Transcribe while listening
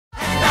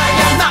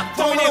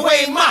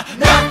not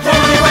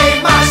throwing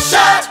away my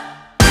shirt.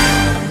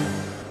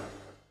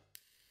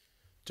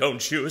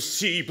 Don't you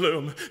see,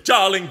 Bloom,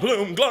 darling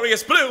Bloom,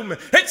 glorious Bloom?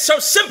 It's so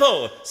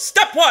simple.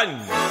 Step 1.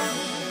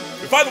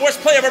 We find the worst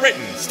play ever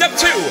written. Step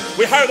 2,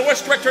 we hire the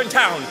worst director in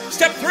town.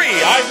 Step 3,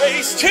 I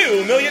raise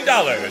 $2 million.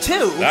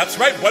 2? That's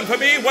right, 1 for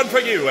me, 1 for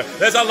you.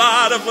 There's a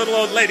lot of little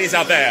old ladies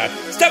out there.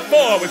 Step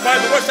 4, we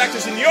find the worst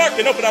actors in New York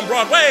and open on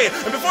Broadway.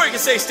 And before you can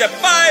say step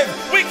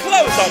 5, we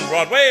close on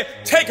Broadway,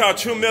 take our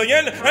 $2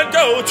 million, and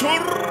go to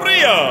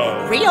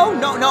Rio. Rio?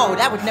 No,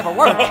 that would never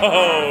work.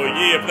 Oh,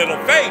 ye of little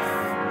faith.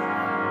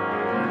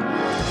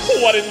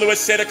 What did Lewis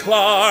say to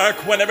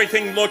Clark when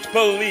everything looked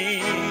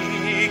bleak?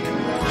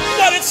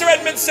 What did Sir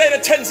Edmund say to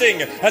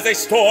Tenzing as they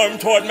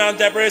stormed toward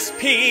Mount Everest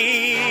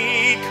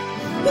Peak?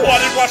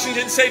 What did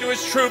Washington say to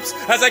his troops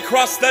as they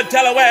crossed the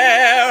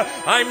Delaware?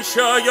 I'm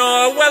sure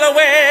you're well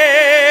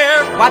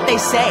aware. What'd they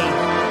say?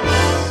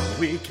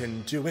 We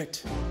can do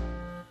it.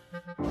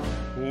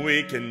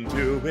 We can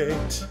do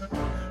it.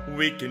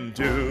 We can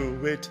do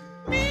it.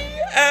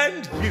 Me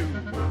and you.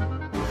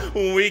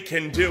 We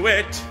can do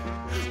it.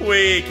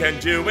 We can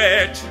do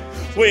it.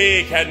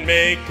 We can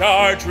make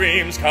our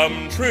dreams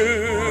come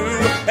true.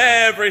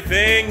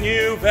 Everything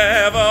you've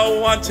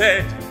ever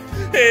wanted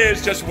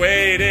is just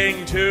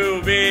waiting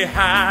to be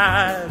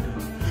had.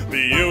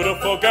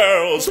 Beautiful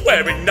girls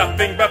wearing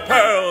nothing but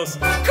pearls,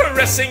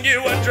 caressing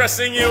you,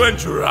 undressing you, and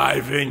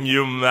driving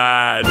you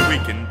mad. We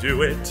can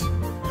do it.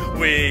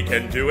 We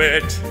can do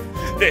it.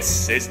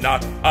 This is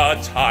not a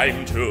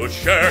time to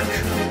shirk.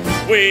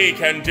 We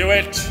can do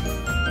it.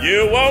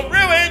 You won't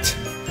rue it.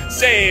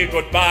 Say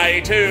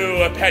goodbye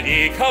to a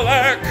petty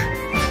clerk.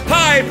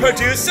 Hi,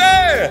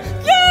 producer!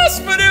 Yes,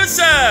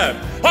 producer!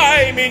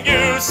 I mean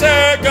you,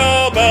 sir,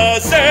 go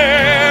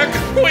berserk!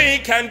 We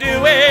can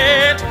do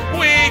it!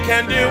 We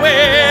can do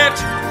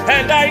it!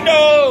 And I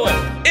know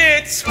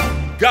it's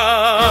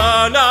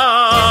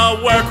gonna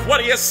work! What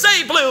do you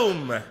say,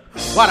 Bloom?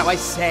 What do I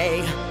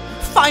say?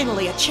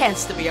 Finally a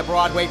chance to be a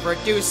Broadway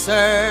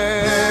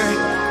producer!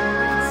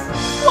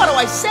 What do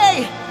I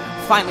say?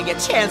 Finally a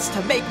chance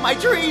to make my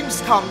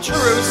dreams come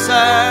true,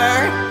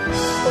 sir.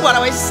 What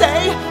do I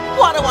say?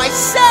 What do I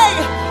say?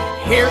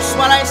 Here's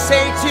what I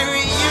say to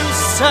you,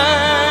 sir.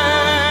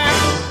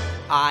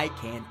 I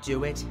can't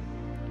do it.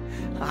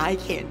 I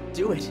can't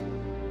do it.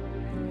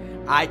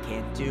 I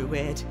can't do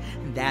it.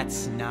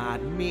 That's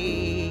not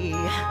me.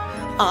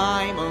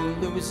 I'm a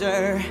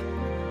loser.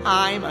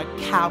 I'm a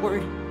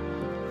coward.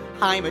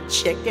 I'm a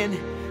chicken.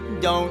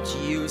 Don't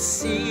you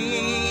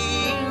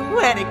see?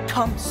 When it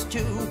comes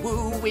to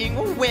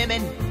wooing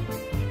women,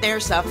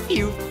 there's a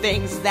few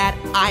things that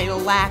I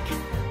lack.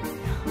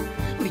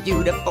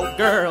 Beautiful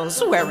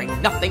girls wearing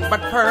nothing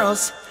but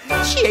pearls,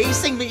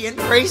 chasing me and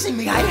praising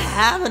me, I'd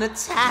have an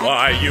attack.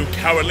 Why, you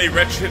cowardly,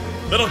 wretched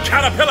little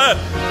caterpillar,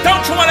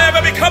 don't you want to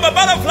ever become a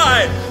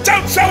butterfly?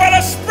 Don't you want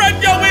to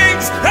spread your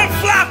wings and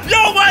flap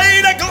your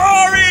way to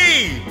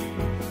glory?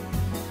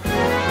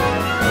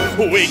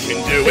 We can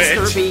do it.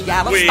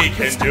 We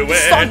can do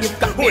it.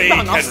 We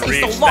can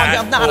reach that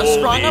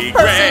holy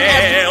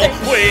grail.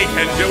 We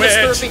can do it.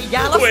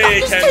 We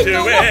can do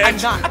it.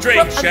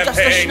 Drink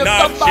champagne,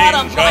 not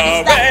ginger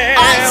ale.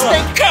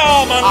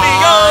 Come on,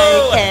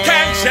 Leo.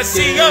 Can't you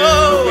see,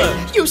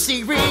 oh? You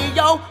see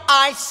Rio,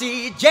 I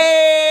see Jay.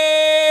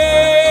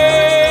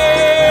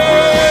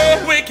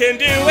 We can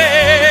do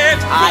it.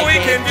 We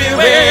can do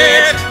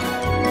it.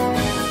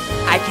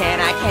 I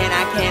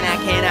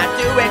cannot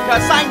do it,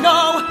 'cause I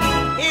know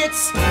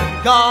it's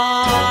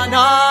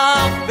gonna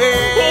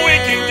fail. We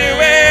can do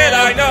it,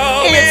 I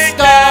know It's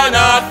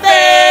gonna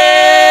fail.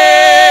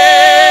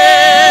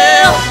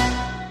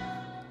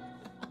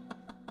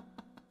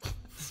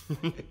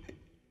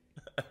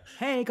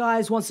 Hey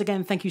guys, once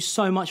again, thank you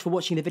so much for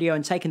watching the video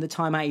and taking the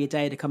time out of your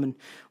day to come and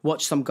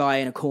watch some guy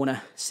in a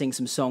corner sing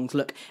some songs.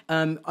 Look,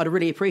 I'd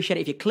really appreciate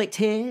it if you clicked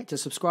here to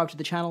subscribe to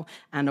the channel,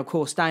 and of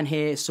course down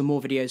here is some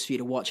more videos for you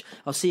to watch.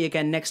 I'll see you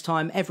again next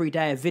time. Every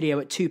day a video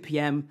at 2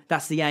 PM.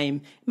 That's the aim.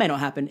 It may not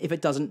happen. If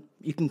it doesn't,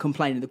 you can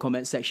complain in the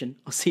comments section.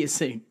 I'll see you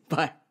soon.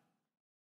 Bye.